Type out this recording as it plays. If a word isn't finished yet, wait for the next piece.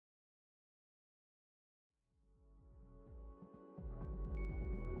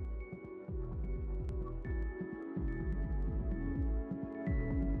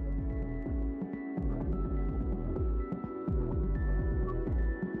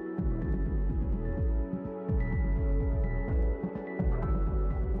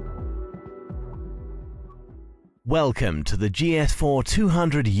Welcome to the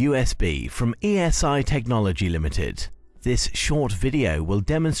GS4200-USB from ESI Technology Limited. This short video will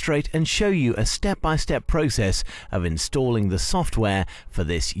demonstrate and show you a step-by-step process of installing the software for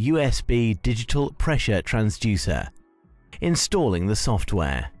this USB digital pressure transducer. Installing the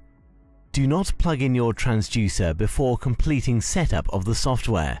software. Do not plug in your transducer before completing setup of the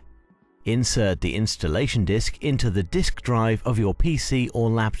software. Insert the installation disk into the disk drive of your PC or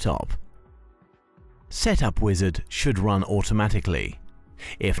laptop. Setup Wizard should run automatically.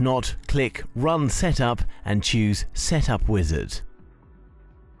 If not, click Run Setup and choose Setup Wizard.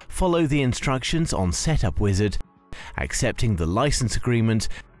 Follow the instructions on Setup Wizard, accepting the license agreement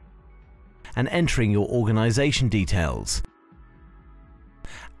and entering your organization details.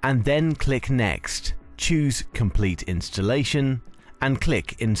 And then click Next. Choose Complete Installation and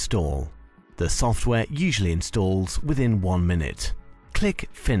click Install. The software usually installs within 1 minute. Click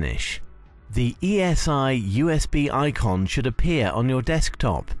Finish. The ESI USB icon should appear on your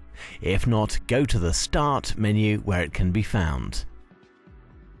desktop. If not, go to the Start menu where it can be found.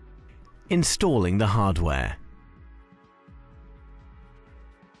 Installing the hardware.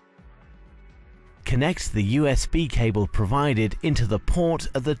 Connect the USB cable provided into the port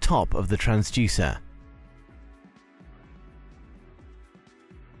at the top of the transducer.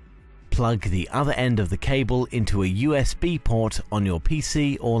 Plug the other end of the cable into a USB port on your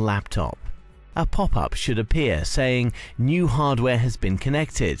PC or laptop. A pop-up should appear saying new hardware has been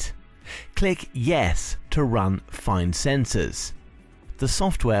connected. Click Yes to run Find Sensors. The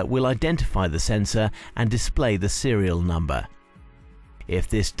software will identify the sensor and display the serial number. If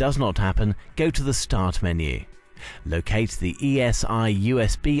this does not happen, go to the Start menu. Locate the ESI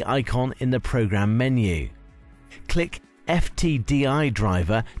USB icon in the Program menu. Click FTDI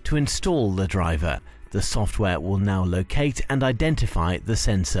driver to install the driver. The software will now locate and identify the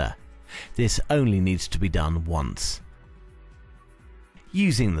sensor. This only needs to be done once.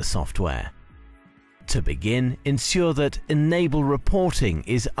 Using the software. To begin, ensure that Enable Reporting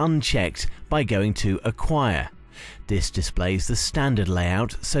is unchecked by going to Acquire. This displays the standard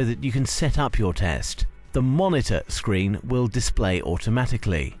layout so that you can set up your test. The monitor screen will display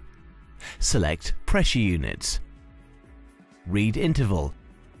automatically. Select Pressure Units, Read Interval,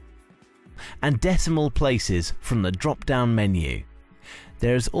 and Decimal Places from the drop-down menu.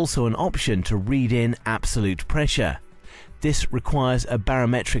 There is also an option to read in absolute pressure. This requires a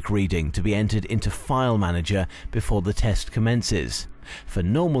barometric reading to be entered into File Manager before the test commences. For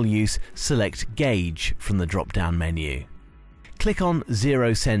normal use, select Gauge from the drop-down menu. Click on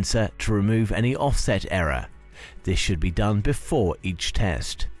Zero Sensor to remove any offset error. This should be done before each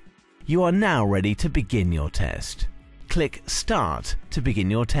test. You are now ready to begin your test. Click Start to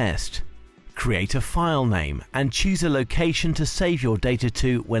begin your test. Create a file name and choose a location to save your data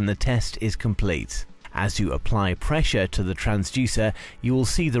to when the test is complete. As you apply pressure to the transducer, you will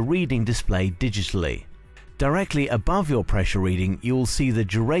see the reading displayed digitally. Directly above your pressure reading, you will see the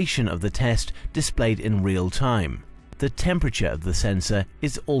duration of the test displayed in real time. The temperature of the sensor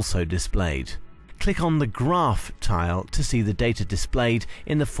is also displayed. Click on the Graph tile to see the data displayed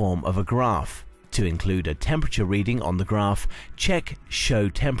in the form of a graph. To include a temperature reading on the graph, check Show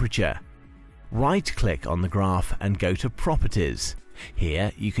Temperature. Right-click on the graph and go to Properties.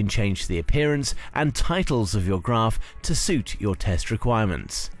 Here you can change the appearance and titles of your graph to suit your test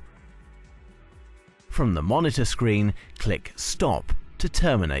requirements. From the monitor screen, click Stop to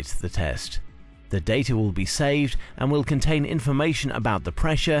terminate the test. The data will be saved and will contain information about the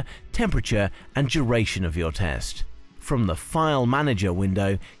pressure, temperature, and duration of your test. From the File Manager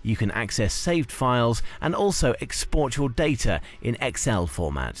window, you can access saved files and also export your data in Excel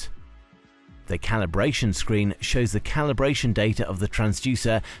format. The calibration screen shows the calibration data of the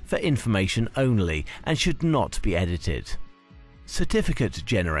transducer for information only and should not be edited. Certificate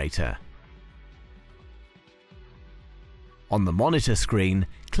Generator. On the monitor screen,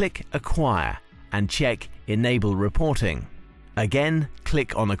 click Acquire and check Enable Reporting. Again,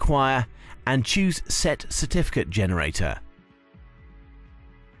 click on Acquire and choose Set Certificate Generator.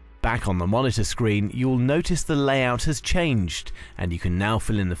 Back on the monitor screen, you will notice the layout has changed and you can now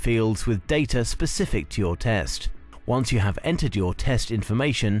fill in the fields with data specific to your test. Once you have entered your test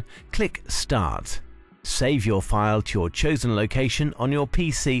information, click Start. Save your file to your chosen location on your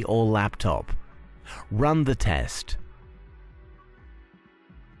PC or laptop. Run the test.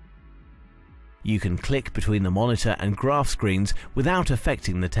 You can click between the monitor and graph screens without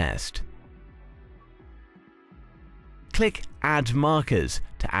affecting the test. Click Add Markers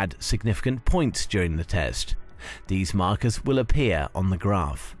to add significant points during the test. These markers will appear on the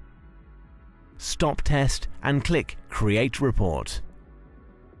graph. Stop test and click Create Report.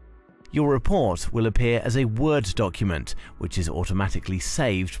 Your report will appear as a Word document, which is automatically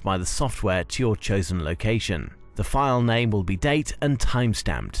saved by the software to your chosen location. The file name will be date and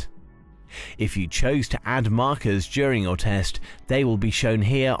time-stamped. If you chose to add markers during your test, they will be shown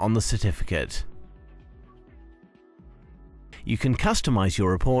here on the certificate. You can customize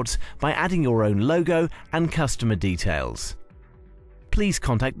your reports by adding your own logo and customer details. Please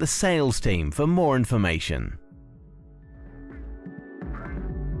contact the sales team for more information.